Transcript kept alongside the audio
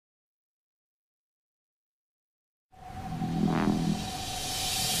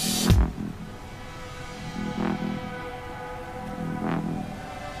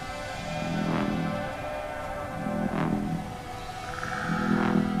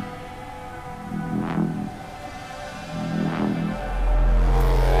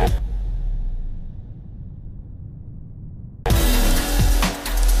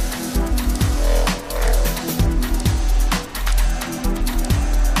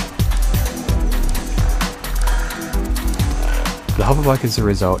The hoverbike is the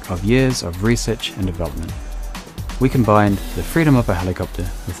result of years of research and development. We combined the freedom of a helicopter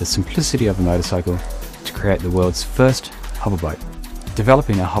with the simplicity of a motorcycle to create the world's first hoverbike.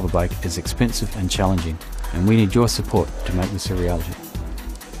 Developing a hoverbike is expensive and challenging, and we need your support to make this a reality.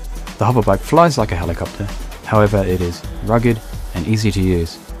 The hoverbike flies like a helicopter, however it is rugged and easy to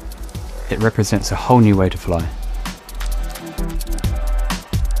use. It represents a whole new way to fly.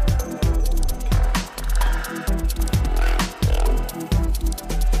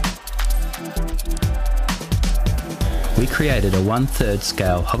 We created a 1/3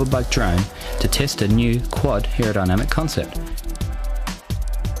 scale hoverbike drone to test a new quad aerodynamic concept.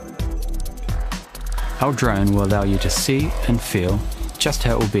 Our drone will allow you to see and feel just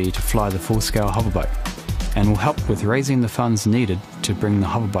how it will be to fly the full-scale hoverbike, and will help with raising the funds needed to bring the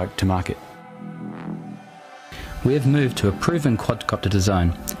hoverbike to market. We have moved to a proven quadcopter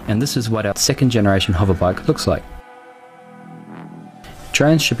design, and this is what our second generation hoverbike looks like.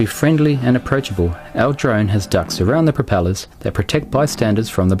 Drones should be friendly and approachable. Our drone has ducts around the propellers that protect bystanders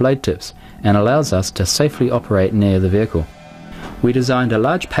from the blade tips and allows us to safely operate near the vehicle. We designed a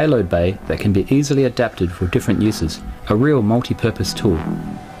large payload bay that can be easily adapted for different uses, a real multi-purpose tool.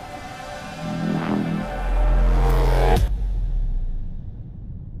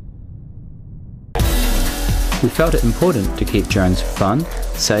 We felt it important to keep drones fun,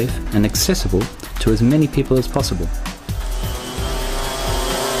 safe and accessible to as many people as possible.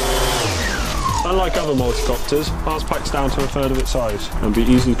 Unlike other multicopters, ours packs down to 1/3 of its size and be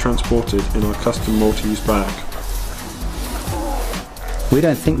easily transported in our custom multi-use bag. We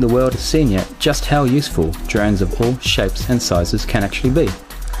don't think the world has seen yet just how useful drones of all shapes and sizes can actually be.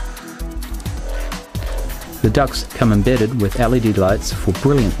 The ducts come embedded with LED lights for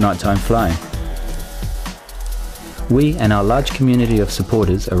brilliant nighttime flying. We and our large community of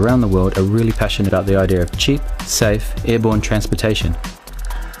supporters around the world are really passionate about the idea of cheap, safe, airborne transportation.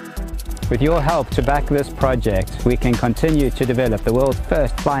 With your help to back this project, we can continue to develop the world's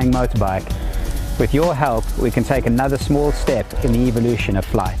first flying motorbike. With your help, we can take another small step in the evolution of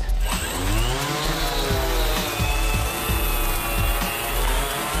flight.